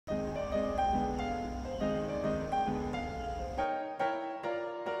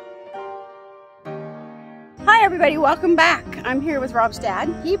everybody, welcome back. I'm here with Rob's dad.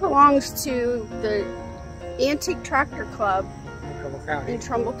 He belongs to the Antique Tractor Club in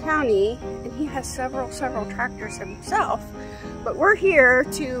Trumbull County, and he has several tractors himself. But we're here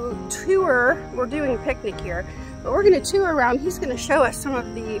to tour. We're doing a picnic here, but we're going to tour around. He's going to show us some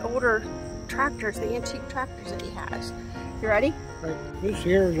of the older tractors, the antique tractors that he has. You ready? Right. This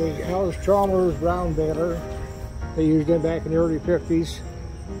here is the Allis Chalmers round baler. They used it back in the early 50s.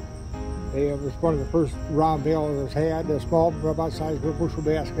 It was one of the first round balers had, a small, about size of a bushel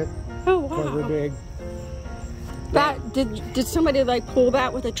basket. Oh wow! Very big. That did somebody like pull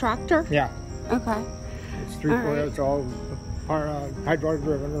that with a tractor? Yeah. Okay. It's three-quarter. It's all hydraulic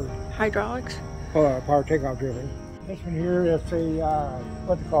driven or hydraulics. Power takeoff driven. This one here is a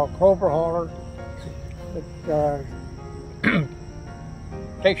what they call clover hauler. It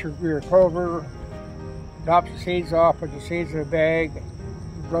takes your clover, drops the seeds off, puts the seeds in a bag,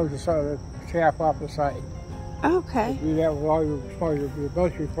 blows the chaff off the side. Okay. You do that with all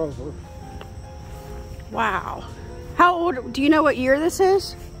both your clover. Wow. How old, do you know what year this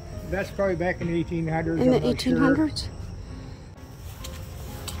is? That's probably back in the 1800s. In the 1800s? Sure.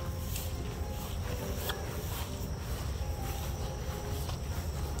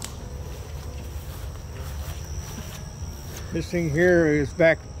 This thing here is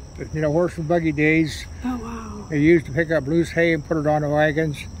back, horse and buggy days. Oh, wow. They used to pick up loose hay and put it on the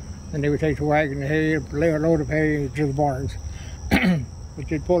wagons. And they would take the wagon hay and lay a load of hay to the barns.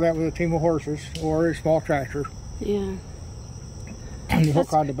 But you'd pull that with a team of horses or a small tractor. Yeah. And you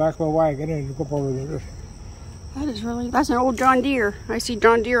hook on the back of a wagon and you go over there. That's an old John Deere. I see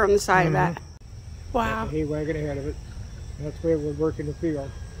John Deere on the side of that. Wow. The hay wagon ahead of it. And that's the way it would work in the field.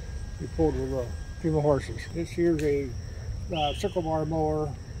 You pulled with a team of horses. This here's a sickle bar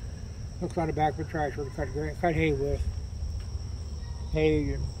mower. Hooks on the back of a tractor to cut hay with.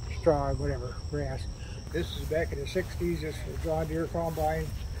 Hay and straw, whatever, grass. This is back in the 60s. This is a John Deere combine,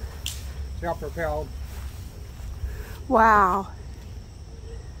 self-propelled. Wow.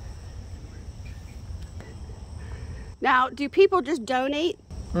 Now, do people just donate?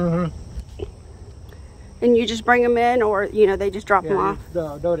 Mm-hmm. And you just bring them in, or they just drop them off?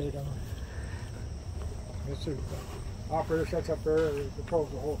 Donate them. This is the operator sets up there and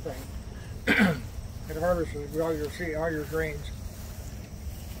controls the whole thing. And harvests all your grains.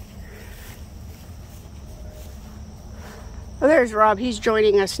 Oh, there's Rob. He's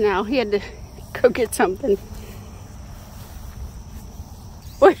joining us now. He had to go get something.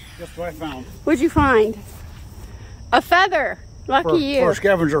 What? That's what I found. What'd you find? A feather. Lucky you. For a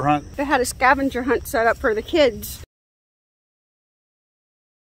scavenger hunt. They had a scavenger hunt set up for the kids.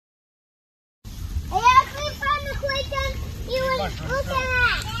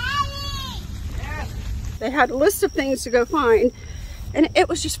 They had a list of things to go find. And it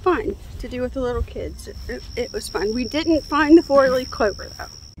was just fun to do with the little kids. It was fun. We didn't find the 4-leaf clover, though.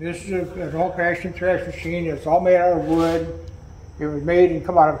 This is an old-fashioned thrash machine. It's all made out of wood. It was made and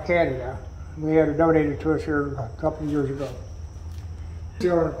come out of Canada. We had it donated to us here a couple of years ago.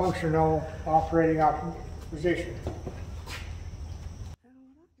 Still in a functional operating position.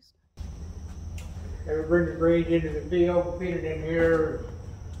 They would bring the grain into the field, feed it in here,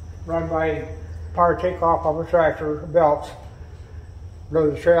 run by power takeoff of a tractor, belts.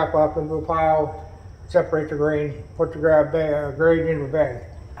 Load the strap up into a pile, separate the grain, put the grain in the bag.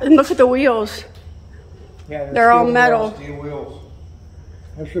 And look at the wheels. Yeah, they're all metal. Steel wheels.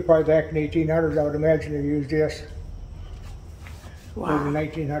 This was probably back in the 1800s. I would imagine they used this. Wow. In the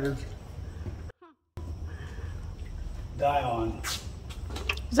 1900s. Dion.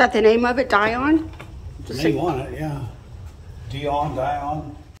 Is that the name of it, Dion? The name on it, yeah.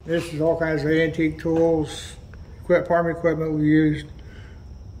 Dion. This is all kinds of antique tools, farm equipment we used.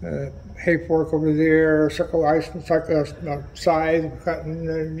 Hay fork over there, circle ice, it's like a scythe, cutting,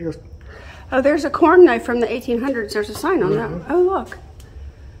 and just... Oh, there's a corn knife from the 1800s. There's a sign on that. Oh, look.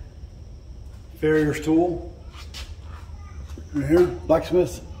 Farrier's tool. Right here,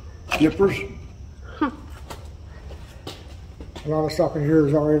 blacksmith, nippers. Huh. A lot of stuff in here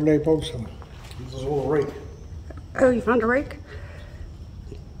is already labeled, so... This is a little rake. Oh, you found a rake?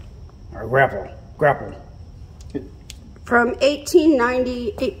 Or grapple. From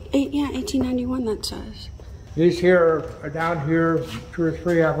 1891, that says. These here are down here, 2 or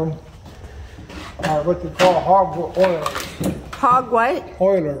 3 of them, are what they call hog oilers. Hog what?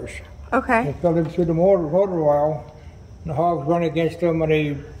 Oilers. Okay. They fill them through the motor oil, and the hogs run against them, and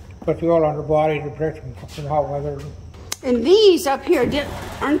they put the oil on their body to protect them from hot weather. And these up here,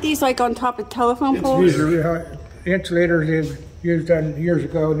 aren't these like on top of telephone poles? These are insulators they used years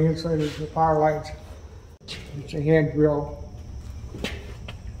ago, and the insulators for power lights. It's a hand drill,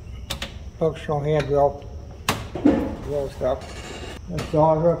 functional hand drill. well stuff. The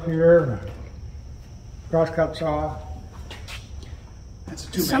saws up here, crosscut saw. That's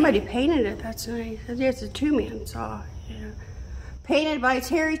a two-man. Somebody painted it. That's nice. It's a two-man saw. Yeah. Painted by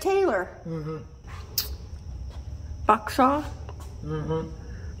Terry Taylor. Mm-hmm. Buck saw. Mm-hmm.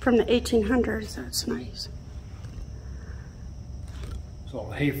 From the 1800s. That's nice.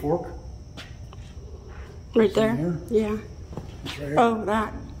 So a hay fork. Right there? There? Yeah. It's right here. Oh,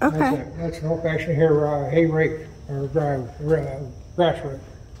 that. Okay. That's an old-fashioned here hay rake or grass rake.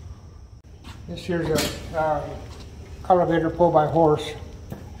 This here's a cultivator pulled by horse.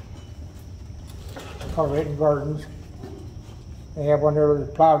 Cultivating gardens. They have one there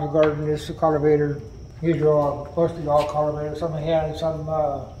that plows the garden. This is a cultivator. These are all mostly all cultivators. Some hand, some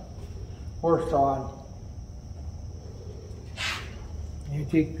horse drawn.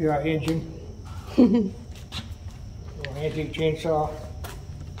 Antique engine. Antique chainsaw.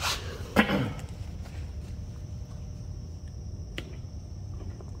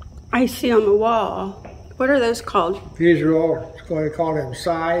 I see on the wall. What are those called? These are all, it's going to call them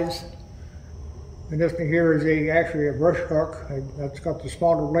size. And this thing here is actually a brush hook. That's got the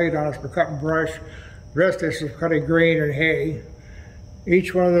smaller blade on it for cutting brush. The rest of this is cutting grain and hay.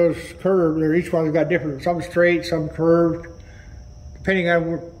 Each one of those curved, or each one's got different, some straight, some curved. Depending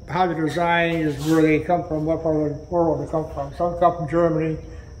on how they're designed is where they come from, what part of the world they come from. Some come from Germany,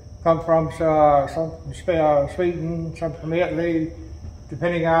 some from Sweden, some from Italy,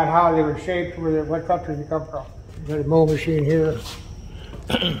 depending on how they were shaped, what country they come from. Got a mowing machine here.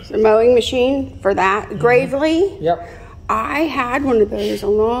 It's a mowing machine for that. Gravely? Yep. I had one of those a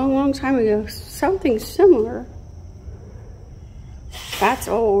long, long time ago. Something similar. That's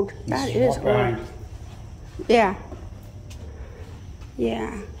old. That is old. Yeah.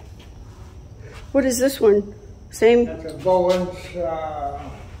 Yeah. What is this one? Same? That's a Bowens.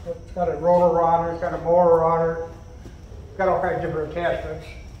 It's got a roller on it. It's got a mower on it. It's got all kinds of different attachments.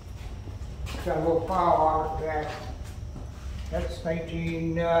 It's got a little plow on it back. That's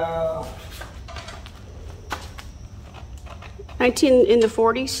 19 in the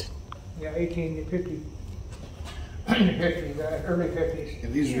 40s? Yeah, 1850. 50s, early 50s. Yeah,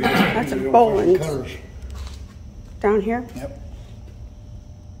 these are That's a these are Bowens. cutters. Down here? Yep.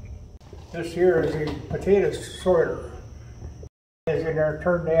 This here is a potato sorter. Is in there,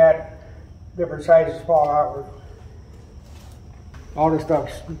 turned that, different sizes fall outward. All this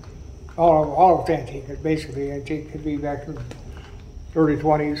stuff's, all of it's antique. It's basically antique. Could be back to the early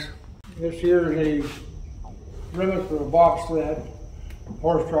 20s. This here is a limit for a bobsled,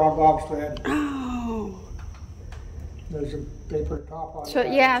 horse-drawn bobsled. Oh. They put a top on it. So,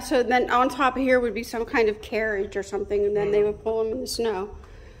 yeah, so then on top of here would be some kind of carriage or something, and then they would pull them in the snow.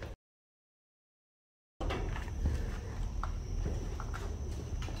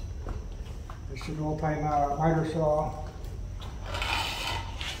 This is an old-time miter saw.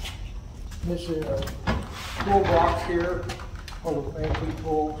 This is a toolbox here, old antique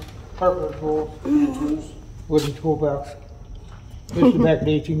tools, carpenter tools, wooden toolbox. This is back in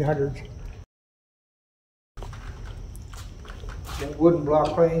the 1800s. Got wooden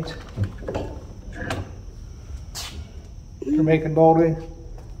block planes for making molding.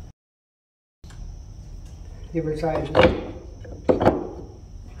 Different sizes.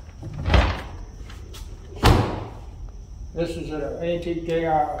 This is an antique,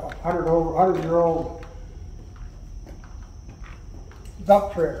 100-year-old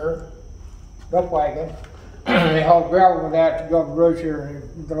dump trailer, dump wagon. They hauled gravel with that to go up the roads here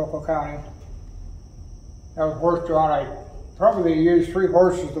in the local county. That was horse drawn. Probably used 3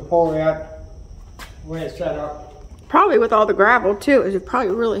 horses to pull that when it's set up. Probably with all the gravel too. It was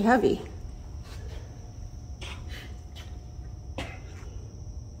probably really heavy.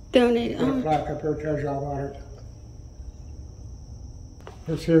 Donated. Got black up here, tells you all about it.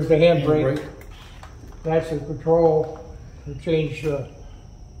 This here's the handbrake. That's the control to change to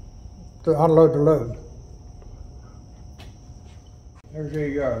unload the load. There's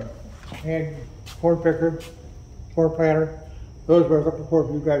a hand corn picker, corn planter. Those were up before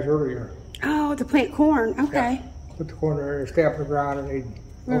you guys earlier. Oh, to plant corn. Okay. Yeah. Put the corn there, stamp the ground, and they'd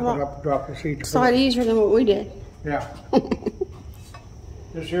open up and drop the seed. It's a lot easier than what we did. Yeah.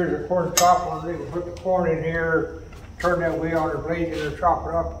 This here's a corn chopper. They can put the corn in here, turn that wheel on their blades, and chop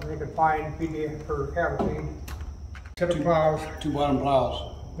it up, and they can find feed for cattle feed. Set of plows. 2 bottom plows.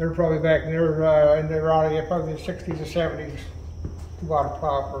 They're probably back in there, and they were out of probably the 60s and 70s. 2 bottom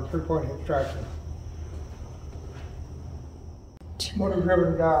plow for a 3-point hitch tractor. Motor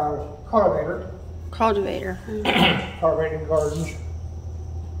driven cultivator. Cultivator. Cultivating gardens.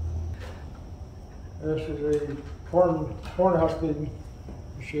 This is a corn husking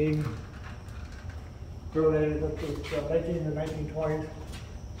machine. Donated up to 1920s.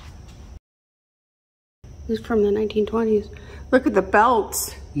 It's from the 1920s. Look at the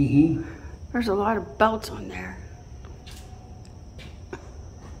belts. Mm-hmm. There's a lot of belts on there.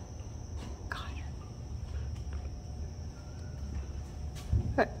 God.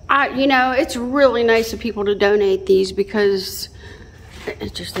 You know, it's really nice of people to donate these because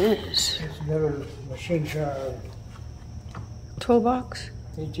it just is. It's another machine Toolbox?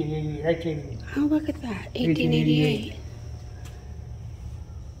 1880. Oh, look at that. 1888.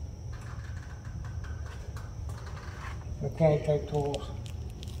 Mechanic type tools.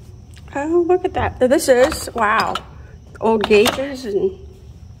 Oh, look at that. This is, wow. Old gauges and...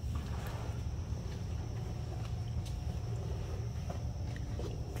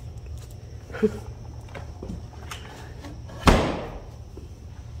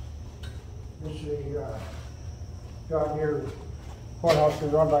 This is a John Deere one-horse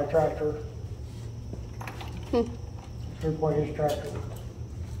run by tractor. 3.8 tractor.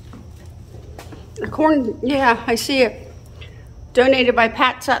 The corn, yeah, I see it. Donated by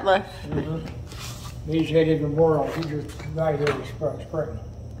Pat Sutliff. He's had even more on. He just died here this spring.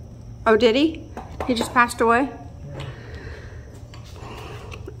 Oh, did he? He just passed away? Yeah.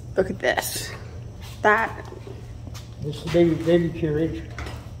 Look at this. That. This is the baby carriage.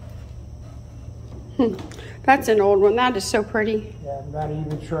 That's an old one. That is so pretty. Yeah, I'm not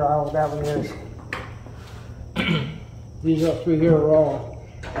even sure how old that one is. These up through here are all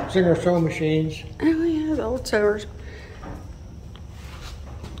Singer sewing machines. Oh yeah, the old sewers.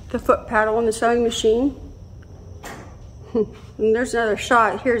 The foot paddle on the sewing machine. And there's another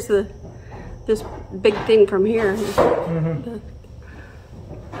shot. Here's this big thing from here.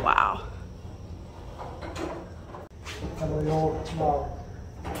 Wow. Some of the old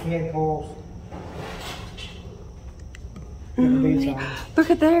hand pulls.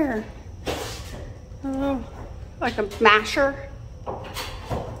 Look at there. Oh, like a masher.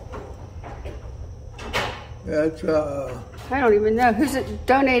 That's I don't even know. Who's it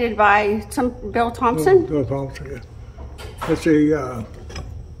donated by? Some Bill Thompson? Bill Thompson, yeah. It's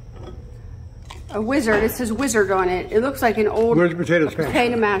A wizard. It says wizard on it. It looks like an old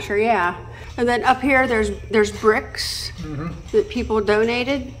potato masher, yeah. And then up here there's bricks that people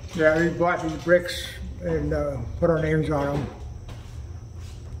donated. Yeah, we bought these bricks and put our names on them.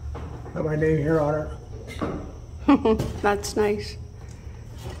 Got my name here on it. That's nice.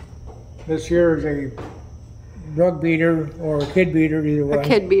 This here is a drug beater or a kid beater, either way. A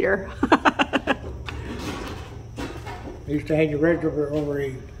kid beater. They used to hang your red over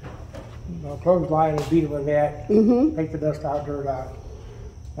a clothesline and beat it with that. Take the dust out, dirt out.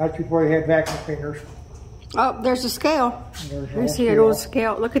 That's before they had vacuum cleaners. Oh, there's a scale. I see an old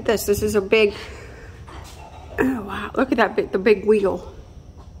scale. Look at this. This is a big. Oh wow! Look at that the big wheel.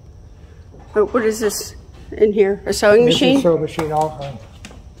 Oh, what is this in here? A sewing machine? This is a sewing machine also.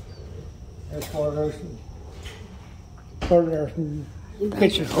 That's one of those.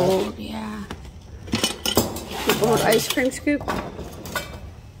 Kitchen old, yeah. The old ice cream scoop.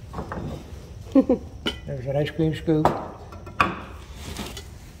 There's an ice cream scoop.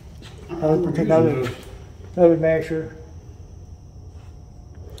 Another masher.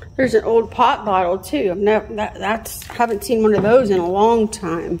 There's an old pot bottle too. Haven't seen one of those in a long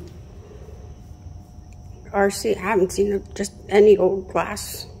time. I haven't seen just any old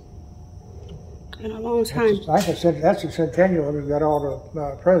glass in a long time. Like I said, that's a centennial. We've got all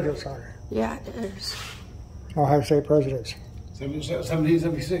the presidents on it. Yeah, it is. I'll have to say presidents.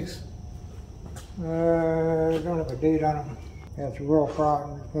 1776. I don't have a date on them. That's a real fraud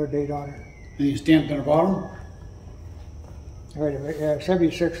and put a date on it. And you stamped on the bottom? Wait a minute, yeah,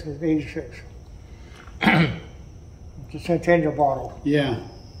 76 and 86. It's a centennial bottle. Yeah.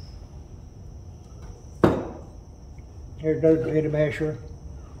 Here's another potato masher.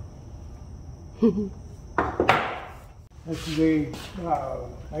 This is the,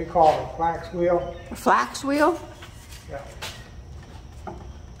 they call it a flax wheel. A flax wheel? Yeah.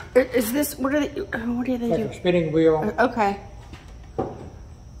 Is this, what do they do? Like a spinning wheel. Okay.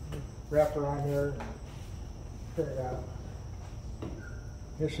 Wrapped around there. Turn it out.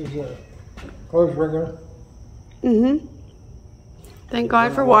 This is a clothes wringer. Thank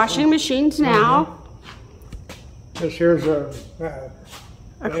God for washing machines now. This here's an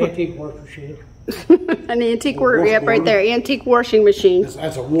antique wash machine. An antique work, yep, right there. Antique washing machine.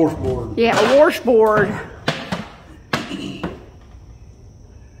 That's a washboard. Yeah, a washboard.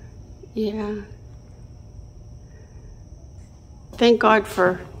 Yeah. Thank God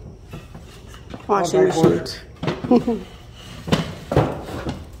for washing machines.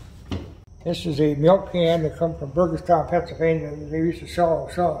 This is a milk can that comes from Burgerstown, Pennsylvania. They used to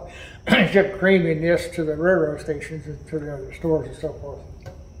ship cream in this to the railroad stations and to the stores and so forth.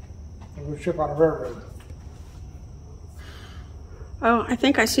 It would ship on a railroad. Oh, I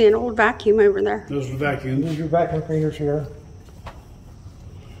think I see an old vacuum over there. Those are vacuums. These are vacuum cleaners here.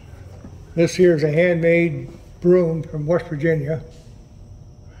 This here is a handmade broom from West Virginia.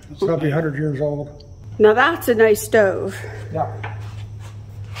 It's probably 100 years old. Now that's a nice stove. Yeah.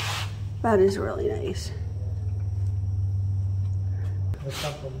 That is really nice. This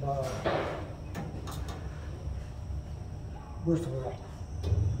comes from Bristol.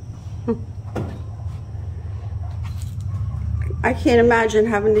 I can't imagine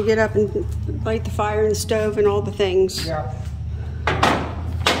having to get up and light the fire in the stove and all the things. Yeah.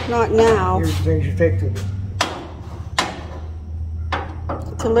 Not now. Here's the things you take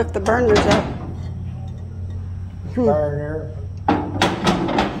To lift the burners up. fire there.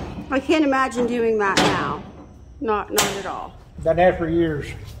 I can't imagine doing that now. Not at all. Done that for years.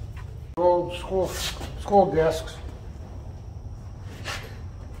 Old school desks.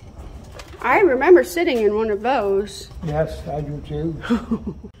 I remember sitting in one of those. Yes, I do too.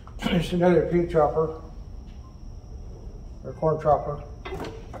 It's another pea chopper. Or corn chopper.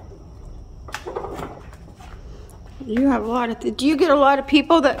 You have a lot of. Do you get a lot of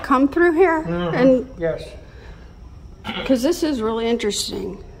people that come through here? And Yes. because this is really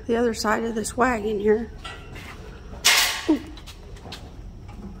interesting. The other side of this wagon here.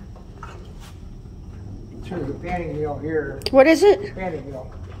 There's a panning wheel here. What is it? Panning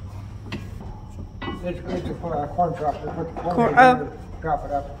wheel. It's a corn chopper. Put the corn Corn- in there, chop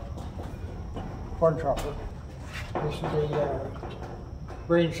it up. Corn chopper. This is a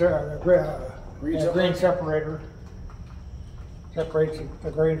grain separator. Separates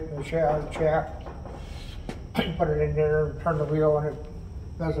the grain from the chaff. Put it in there, turn the wheel, and it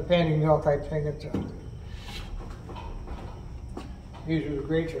does a panning wheel type thing. It's these are the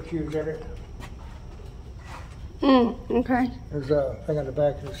grates that fuse in it. Okay. There's a thing on the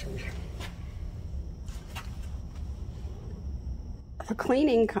back of this. The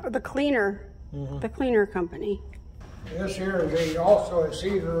cleaner company. This here is also a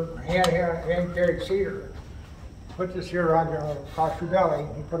cedar, hand carried cedar. Put this here on across your belly.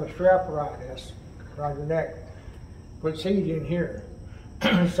 You put a strap around this, around your neck. Put seed in here.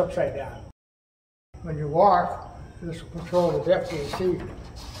 It's upside down. When you walk, this will control the depth of the seed.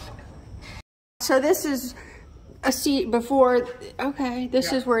 So this is a seat before. Okay,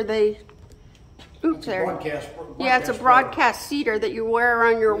 this is where they. Oops, there. Yeah, it's a broadcast cedar that you wear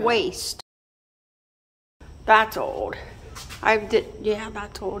around your waist. That's old. Yeah,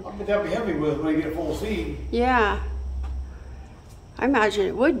 that's old. But that'd be heavy with when you get full seed. Yeah. I imagine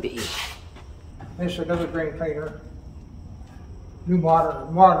it would be. This is another grain cleaner. New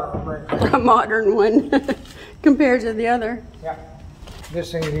modern grain cleaner. A modern one compared to the other. Yeah.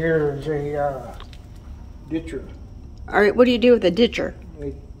 This thing here is a ditcher. All right, what do you do with a ditcher?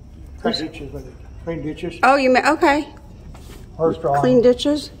 They cut ditches with it. Clean ditches. Oh, okay. Horse drawn. Clean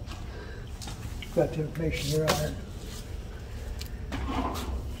ditches? Got the information here on it.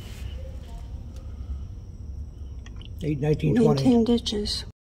 Eight 1920. Maintain ditches.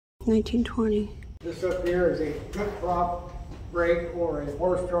 1920. This up here is a flip-flop rake or a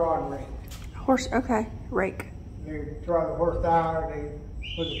horse-drawn rake. Okay, rake. They draw the horse down, they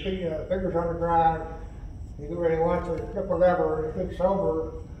put the fingers on the ground, they do what they want to flip a lever, it flips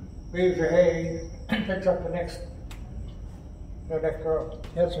over, leaves the hay, picks up the next row.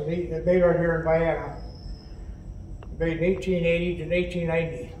 That's what they made right here in Vienna. Made in 1880 to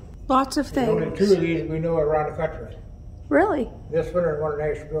 1890. Lots of things. Only two of these we know around the country. Really? This one and one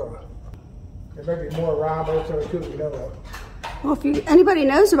in Asheville. There may be more around, but it's only two we know of. Well, if anybody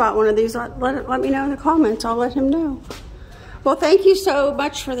knows about one of these, let me know in the comments. I'll let him know. Well, thank you so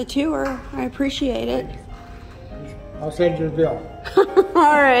much for the tour. I appreciate it. I'll send you the bill.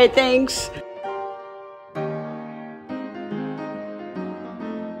 All right, thanks.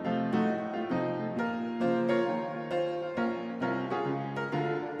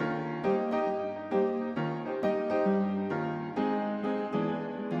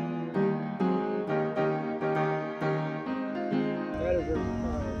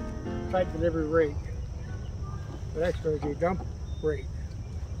 Side delivery rake. The next one is a dump rake.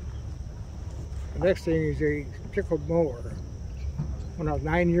 The next thing is a sickle mower. When I was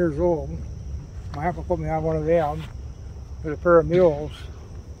 9 years old, my uncle put me on one of them with a pair of mules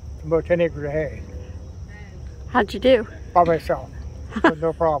and about 10 acres of hay. How'd you do? By myself.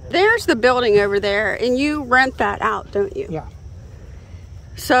 No problem. There's the building over there, and you rent that out, don't you? Yeah.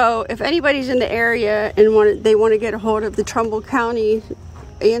 So if anybody's in the area and they want to get a hold of the Trumbull County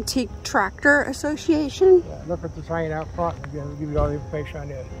Antique Tractor Association. Yeah, look at the sign out front and give you all the information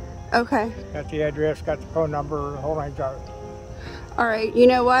on it. Okay. Got the address, got the phone number, the whole nine yards. All right. You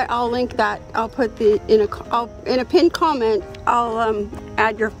know what? I'll link that. I'll put the in a pinned comment. I'll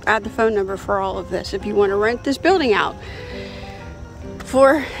add the phone number for all of this if you want to rent this building out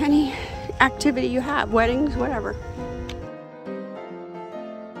for any activity you have, weddings, whatever.